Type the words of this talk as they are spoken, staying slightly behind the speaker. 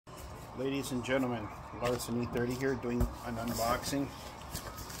Ladies and gentlemen, Larson E30 here doing an unboxing.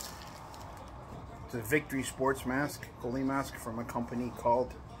 It's a Victory Sports mask, goalie mask from a company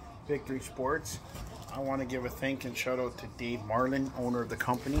called Victory Sports. I want to give a thank and shout out to Dave Marlin, owner of the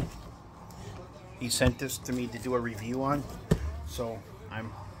company. He sent this to me to do a review on, so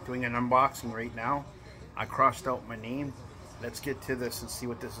I'm doing an unboxing right now. I crossed out my name. Let's get to this and see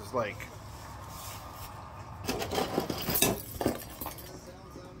what this is like.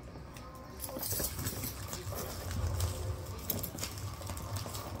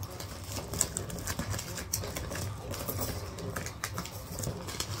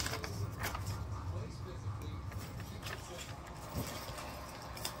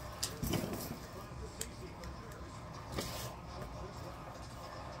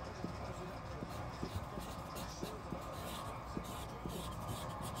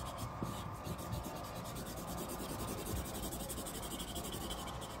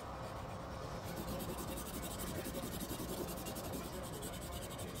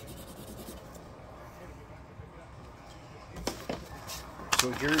 So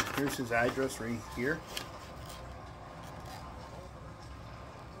here's his address right here.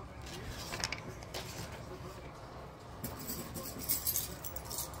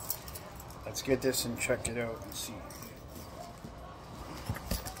 Let's get this and check it out and see.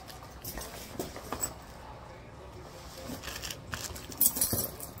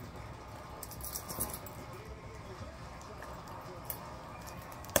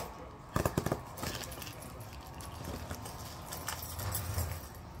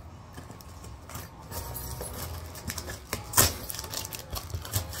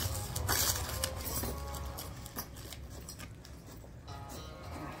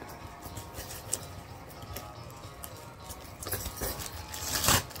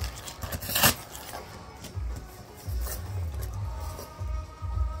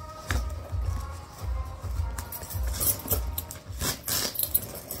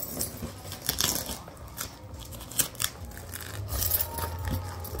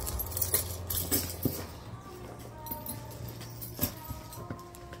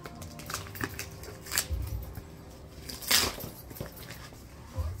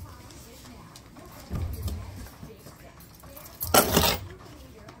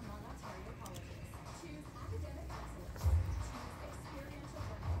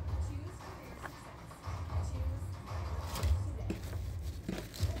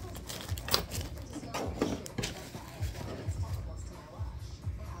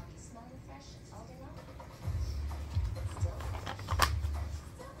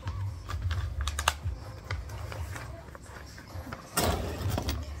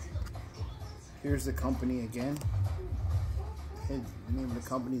 Here's the company again. The name of the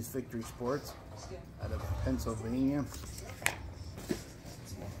company is Victory Sports out of Pennsylvania.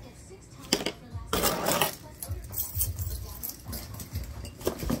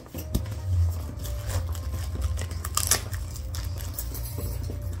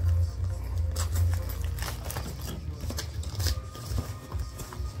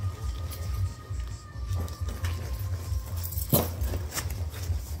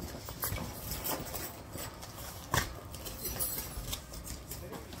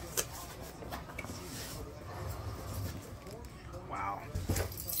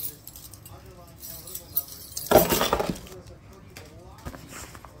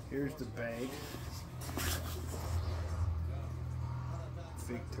 Here's the bag.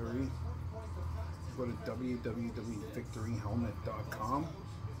 Victory. Go to www.victoryhelmet.com.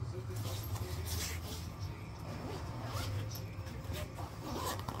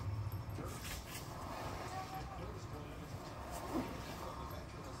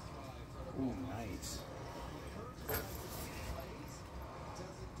 Ooh, nice.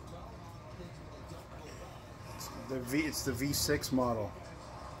 It's the V6 model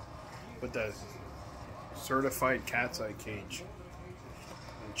with the certified cat's eye cage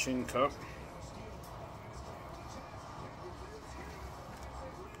and chin cup.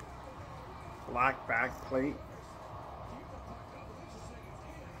 Black back plate.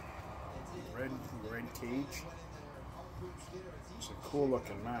 Red cage. It's a cool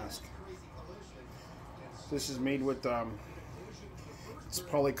looking mask. This is made with it's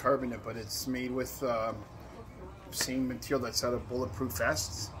polycarbonate, but it's made with same material that's out of bulletproof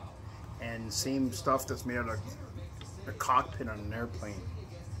vests and same stuff that's made out of a cockpit on an airplane.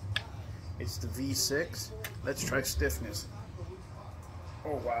 It's the V6. Let's try stiffness.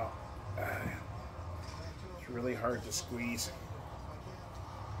 Oh wow, it's really hard to squeeze.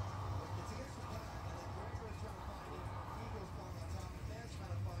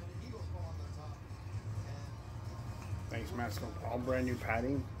 Nice mask, all brand new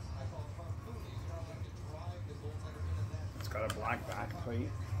padding. got a black back plate.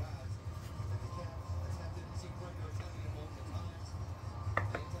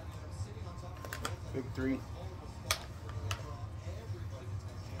 Victory.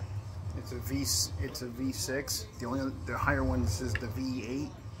 It's a V6. The higher ones is the V8,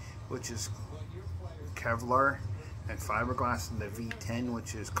 which is Kevlar and fiberglass, and the V10,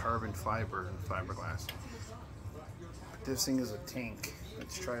 which is carbon fiber and fiberglass. But this thing is a tank.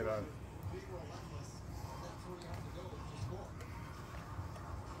 Let's try it on.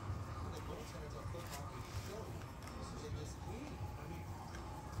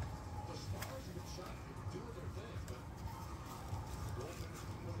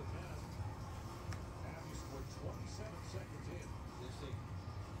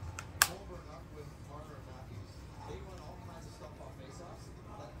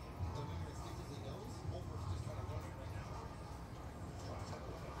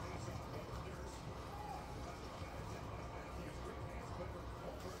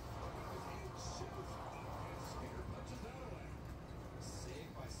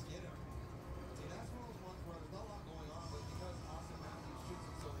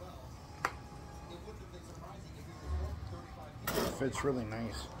 Fits really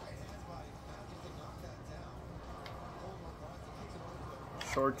nice.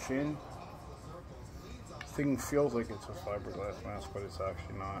 Short chin. Thing feels like it's a fiberglass mask, but it's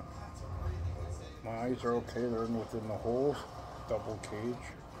actually not. My eyes are okay, they're within the holes. Double cage.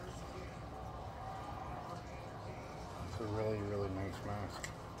 It's a really, really nice mask.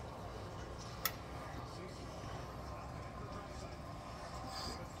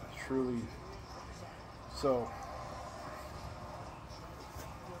 It's truly so.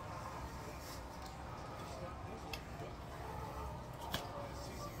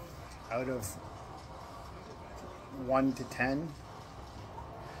 Out of 1 to 10,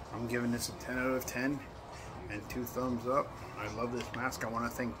 I'm giving this a 10 out of 10 and 2 thumbs up. I love this mask. I want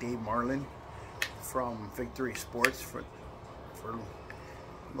to thank Dave Marlin from Victory Sports for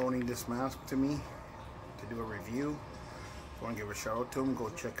loaning this mask to me to do a review. If you want to give a shout out to him, go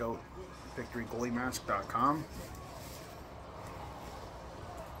check out victorygoaliemask.com.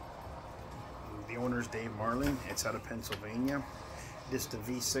 The owner is Dave Marlin. It's out of Pennsylvania. This is the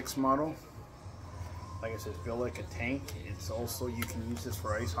V6 model. Like I said, it's built like a tank. It's also, you can use this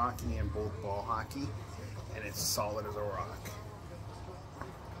for ice hockey and both ball hockey, and it's solid as a rock.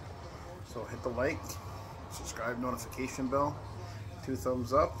 So hit the like, subscribe, notification bell, 2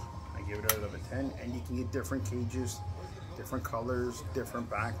 thumbs up. I give it out of a 10, and you can get different cages, different colors, different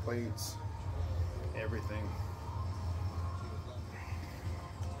back plates, everything.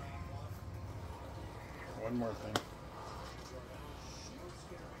 One more thing.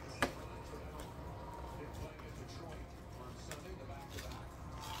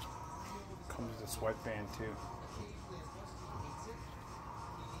 Comes with a sweatband too.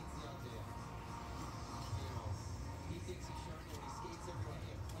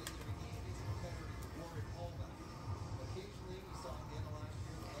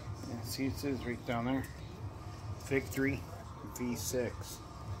 Yeah, see, it says right down there, Victory V6,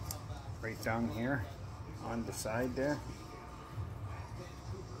 right down here on the side there.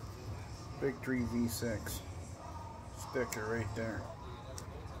 Victory V6 sticker right there.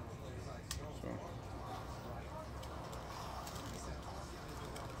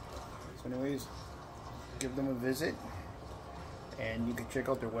 So anyways, give them a visit, and you can check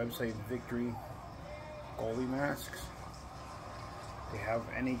out their website, Victory Goalie Masks. They have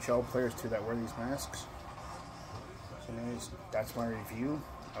NHL players too that wear these masks. So anyways, that's my review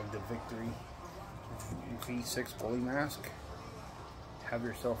of the Victory V6 Goalie Mask. Have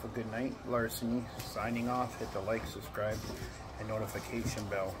yourself a good night. Larceny signing off. Hit the like, subscribe, and notification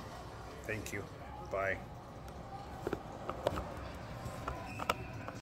bell. Thank you. Bye.